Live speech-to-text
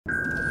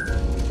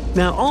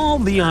Now, all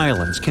the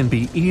islands can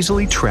be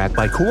easily tracked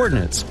by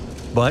coordinates,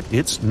 but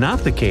it's not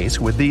the case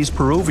with these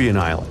Peruvian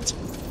islands.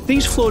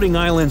 These floating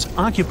islands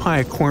occupy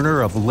a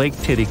corner of Lake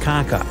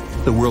Titicaca,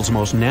 the world's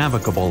most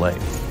navigable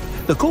lake.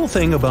 The cool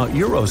thing about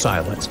Uros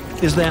Islands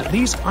is that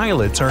these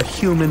islets are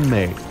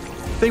human-made.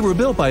 They were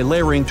built by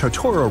layering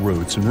totora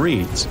roots and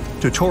reeds.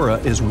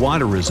 Totora is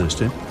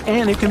water-resistant,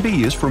 and it can be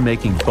used for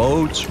making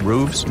boats,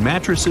 roofs,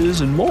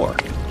 mattresses, and more.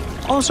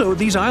 Also,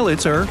 these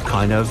islets are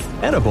kind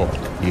of edible.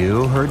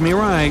 You heard me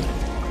right.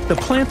 The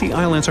plant the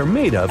islands are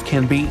made of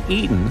can be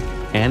eaten,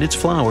 and its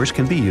flowers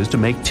can be used to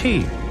make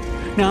tea.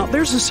 Now,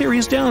 there's a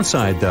serious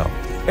downside, though.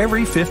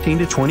 Every 15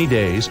 to 20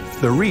 days,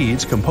 the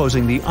reeds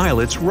composing the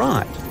islets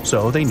rot,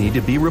 so they need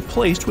to be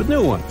replaced with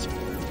new ones.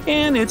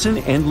 And it's an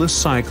endless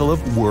cycle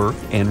of work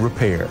and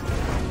repair.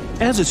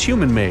 As it's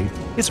human-made,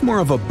 it's more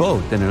of a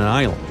boat than an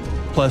island.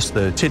 Plus,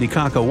 the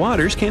Titicaca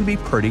waters can be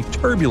pretty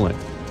turbulent,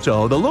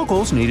 so the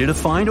locals needed to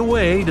find a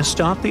way to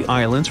stop the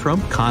islands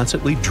from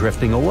constantly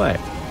drifting away.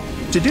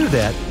 To do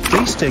that,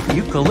 they stick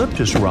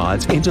eucalyptus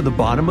rods into the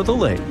bottom of the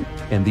lake,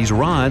 and these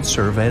rods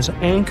serve as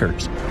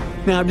anchors.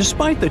 Now,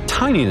 despite the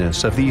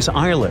tininess of these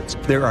islets,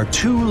 there are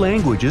two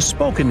languages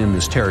spoken in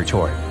this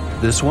territory,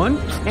 this one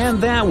and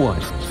that one,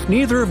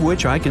 neither of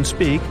which I can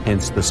speak,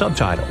 hence the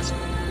subtitles.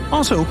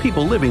 Also,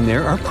 people living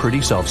there are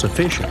pretty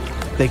self-sufficient.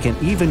 They can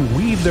even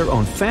weave their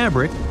own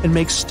fabric and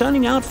make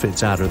stunning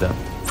outfits out of them.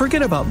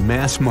 Forget about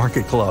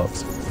mass-market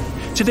clothes.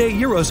 Today,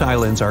 Uros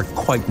Islands are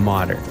quite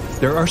modern.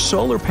 There are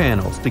solar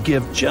panels to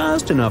give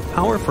just enough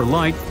power for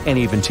light and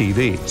even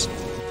TVs.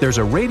 There's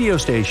a radio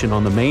station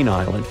on the main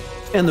island,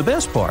 and the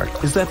best part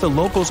is that the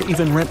locals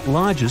even rent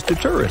lodges to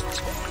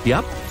tourists.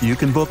 Yep, you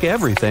can book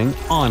everything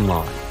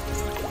online.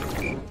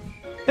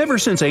 Ever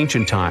since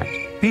ancient times,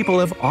 people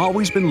have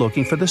always been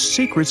looking for the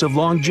secrets of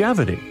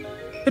longevity.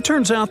 It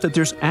turns out that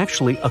there's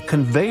actually a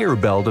conveyor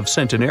belt of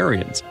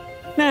centenarians.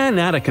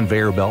 Not a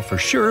conveyor belt for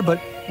sure, but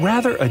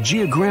rather a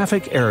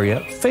geographic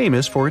area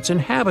famous for its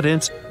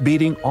inhabitants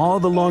beating all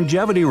the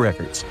longevity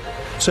records.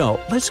 So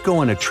let's go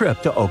on a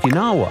trip to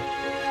Okinawa.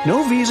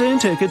 No visa and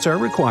tickets are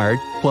required,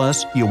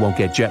 plus you won't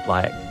get jet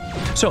lag.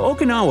 So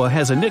Okinawa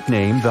has a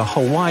nickname, the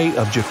Hawaii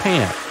of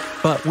Japan,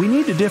 but we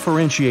need to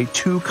differentiate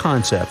two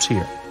concepts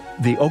here.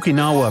 The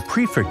Okinawa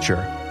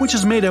Prefecture, which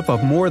is made up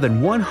of more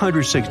than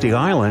 160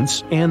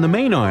 islands, and the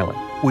main island,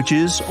 which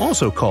is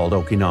also called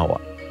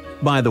Okinawa.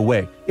 By the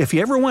way, if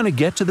you ever want to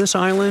get to this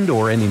island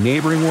or any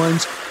neighboring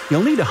ones,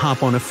 you'll need to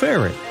hop on a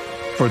ferry.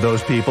 For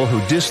those people who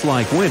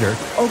dislike winter,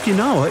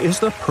 Okinawa is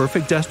the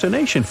perfect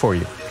destination for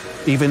you.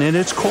 Even in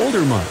its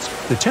colder months,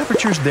 the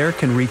temperatures there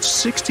can reach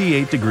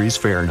 68 degrees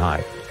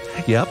Fahrenheit.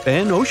 Yep,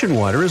 and ocean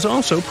water is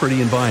also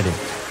pretty inviting.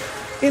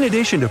 In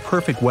addition to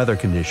perfect weather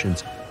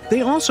conditions,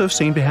 they also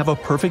seem to have a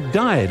perfect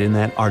diet in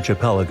that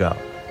archipelago.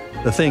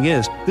 The thing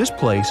is, this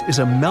place is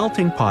a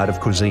melting pot of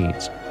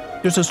cuisines.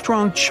 There's a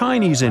strong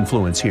Chinese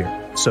influence here,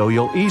 so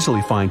you'll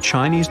easily find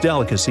Chinese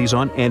delicacies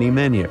on any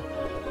menu.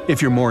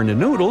 If you're more into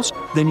noodles,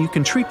 then you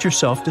can treat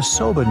yourself to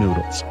soba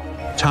noodles.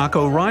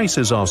 Taco rice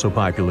is also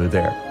popular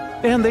there,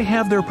 and they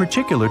have their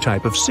particular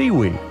type of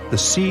seaweed, the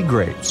sea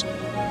grapes.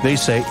 They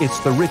say it's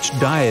the rich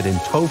diet in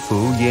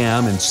tofu,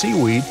 yam, and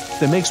seaweed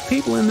that makes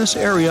people in this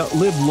area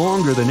live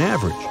longer than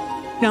average.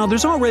 Now,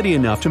 there's already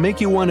enough to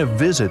make you want to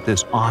visit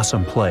this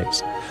awesome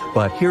place.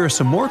 But here are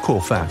some more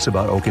cool facts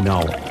about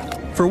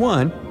Okinawa. For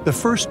one, the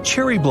first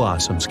cherry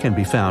blossoms can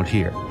be found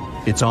here.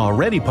 It's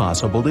already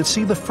possible to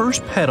see the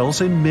first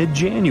petals in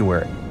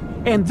mid-January.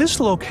 And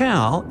this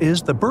locale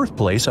is the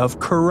birthplace of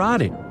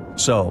karate.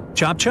 So,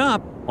 chop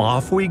chop,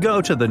 off we go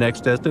to the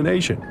next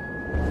destination.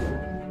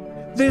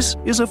 This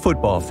is a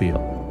football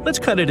field. Let's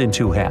cut it in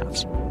two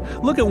halves.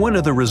 Look at one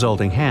of the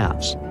resulting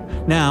halves.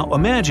 Now,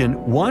 imagine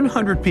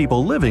 100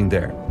 people living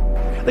there.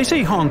 They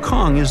say Hong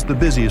Kong is the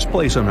busiest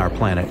place on our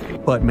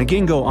planet, but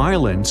Magingo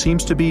Island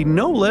seems to be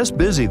no less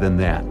busy than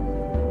that.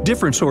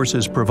 Different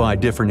sources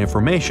provide different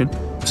information.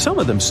 Some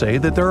of them say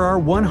that there are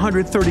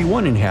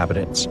 131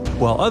 inhabitants,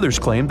 while others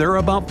claim there are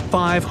about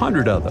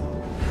 500 of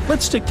them.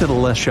 Let's stick to the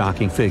less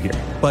shocking figure,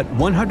 but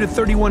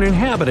 131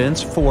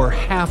 inhabitants for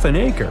half an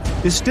acre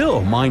is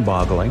still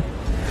mind-boggling.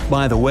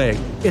 By the way,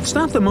 it's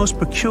not the most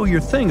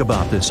peculiar thing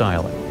about this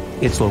island.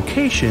 Its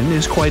location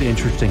is quite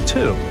interesting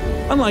too.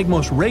 Unlike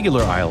most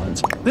regular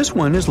islands, this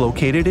one is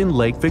located in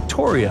Lake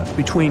Victoria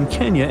between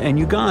Kenya and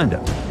Uganda,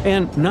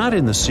 and not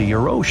in the sea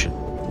or ocean.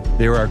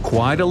 There are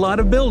quite a lot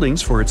of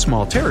buildings for its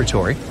small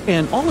territory,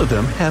 and all of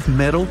them have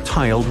metal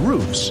tiled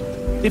roofs.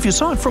 If you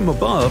saw it from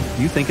above,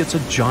 you think it's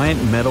a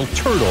giant metal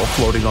turtle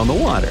floating on the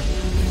water.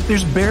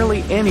 There's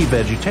barely any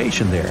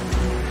vegetation there.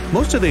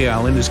 Most of the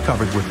island is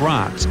covered with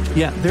rocks,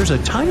 yet there's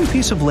a tiny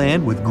piece of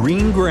land with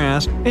green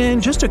grass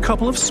and just a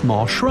couple of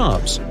small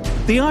shrubs.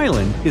 The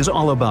island is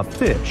all about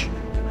fish.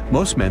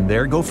 Most men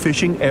there go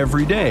fishing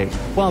every day,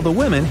 while the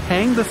women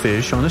hang the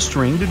fish on a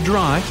string to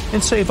dry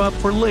and save up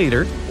for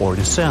later or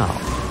to sell.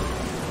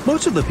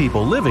 Most of the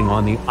people living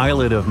on the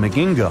islet of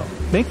Magingo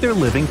make their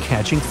living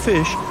catching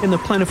fish in the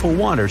plentiful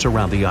waters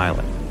around the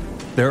island.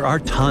 There are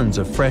tons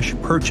of fresh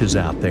perches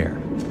out there.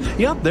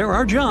 Yep, there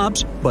are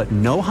jobs, but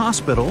no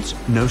hospitals,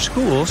 no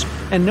schools,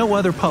 and no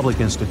other public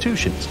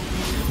institutions.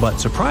 But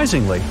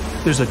surprisingly,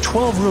 there's a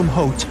 12-room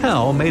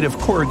hotel made of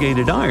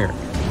corrugated iron.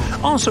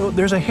 Also,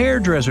 there's a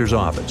hairdresser's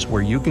office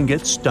where you can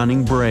get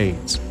stunning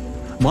braids.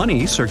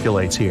 Money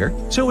circulates here,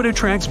 so it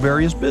attracts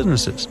various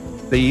businesses.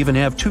 They even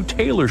have 2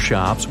 tailor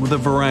shops with a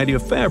variety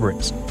of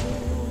fabrics.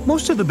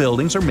 Most of the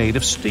buildings are made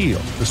of steel,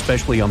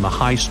 especially on the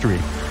high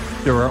street.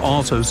 There are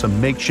also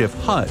some makeshift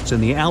huts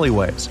in the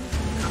alleyways.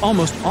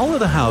 Almost all of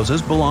the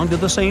houses belong to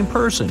the same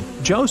person,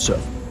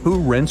 Joseph, who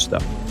rents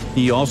them.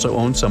 He also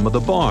owns some of the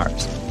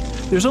bars.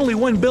 There's only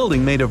one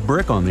building made of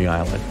brick on the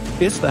island.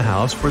 It's the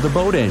house for the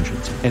boat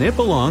engines, and it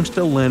belongs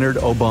to Leonard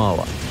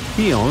Obala.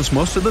 He owns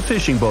most of the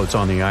fishing boats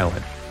on the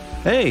island.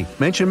 Hey,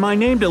 mention my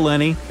name to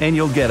Lenny, and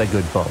you'll get a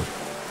good boat.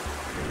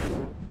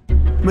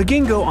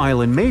 Magingo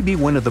Island may be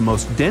one of the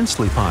most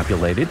densely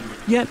populated,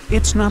 yet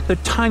it's not the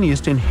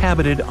tiniest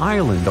inhabited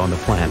island on the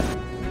planet.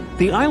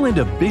 The island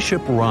of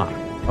Bishop Rock,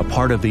 a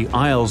part of the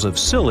Isles of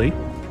Scilly,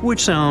 which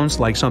sounds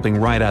like something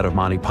right out of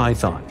Monty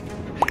Python.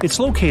 It's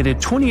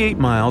located 28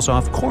 miles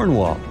off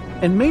Cornwall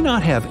and may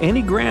not have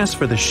any grass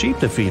for the sheep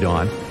to feed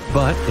on,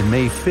 but it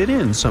may fit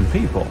in some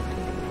people.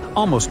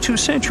 Almost 2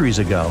 centuries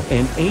ago,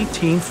 in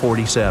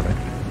 1847,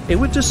 it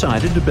was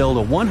decided to build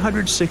a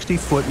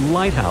 160-foot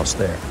lighthouse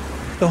there.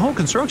 The whole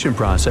construction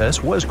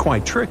process was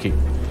quite tricky.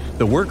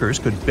 The workers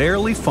could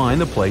barely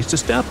find the place to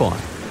step on.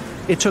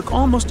 It took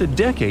almost a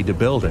decade to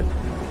build it.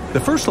 The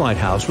first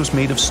lighthouse was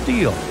made of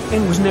steel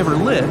and was never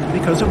lit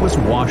because it was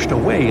washed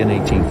away in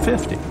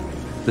 1850.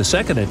 The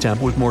second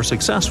attempt was more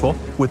successful,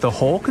 with the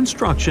whole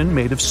construction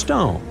made of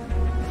stone.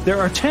 There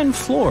are 10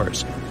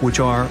 floors,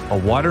 which are a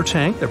water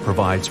tank that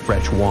provides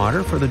fresh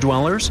water for the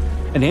dwellers,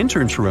 an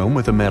entrance room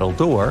with a metal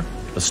door,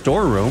 a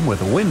storeroom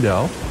with a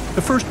window,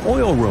 the first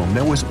oil room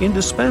that was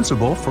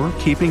indispensable for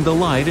keeping the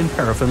light in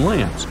paraffin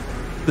lamps.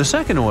 The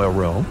second oil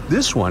room,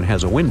 this one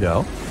has a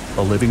window,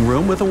 a living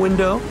room with a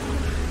window,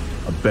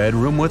 a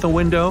bedroom with a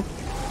window,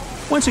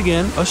 once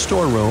again a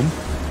storeroom,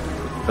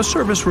 a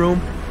service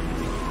room,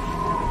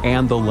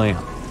 and the lamp.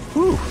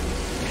 Whew.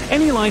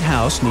 Any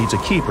lighthouse needs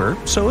a keeper,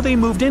 so they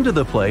moved into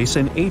the place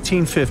in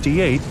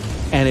 1858,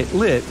 and it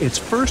lit its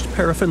first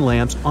paraffin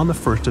lamps on the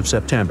 1st of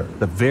September,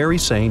 the very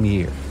same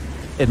year.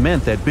 It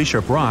meant that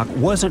Bishop Rock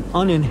wasn't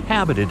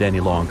uninhabited any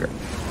longer.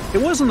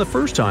 It wasn't the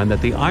first time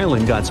that the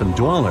island got some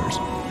dwellers.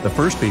 The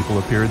first people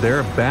appeared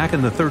there back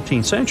in the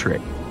 13th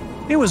century.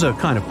 It was a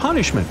kind of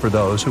punishment for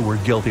those who were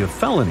guilty of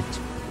felonies.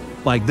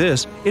 Like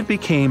this, it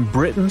became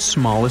Britain's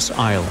smallest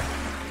island.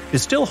 It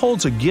still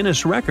holds a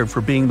Guinness record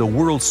for being the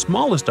world's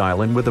smallest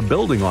island with a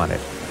building on it.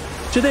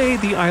 Today,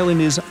 the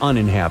island is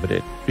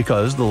uninhabited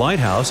because the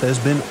lighthouse has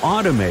been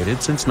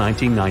automated since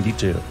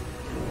 1992.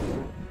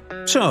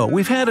 So,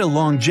 we've had a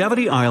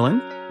Longevity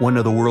Island, one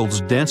of the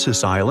world's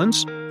densest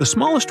islands, the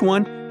smallest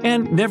one,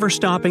 and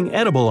never-stopping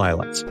edible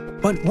islands.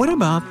 But what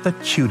about the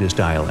cutest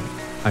island?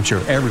 I'm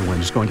sure everyone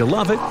is going to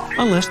love it,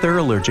 unless they're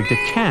allergic to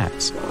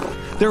cats.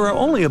 There are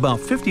only about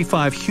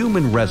 55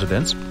 human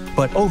residents,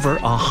 but over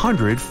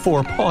 100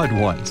 four-pawed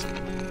ones.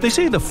 They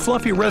say the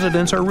fluffy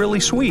residents are really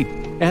sweet,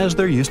 as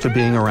they're used to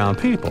being around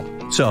people.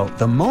 So,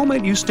 the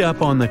moment you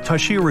step on the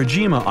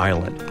Toshirojima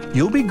Island,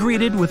 you'll be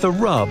greeted with a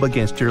rub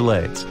against your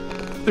legs.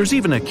 There's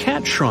even a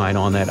cat shrine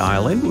on that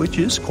island, which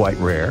is quite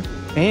rare.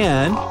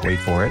 And, wait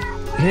for it,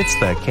 it's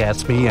the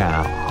cat's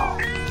meow.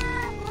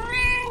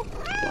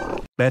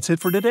 That's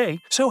it for today.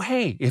 So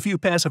hey, if you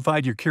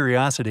pacified your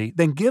curiosity,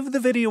 then give the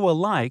video a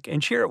like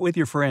and share it with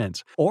your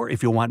friends. Or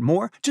if you want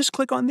more, just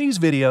click on these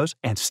videos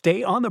and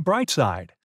stay on the bright side.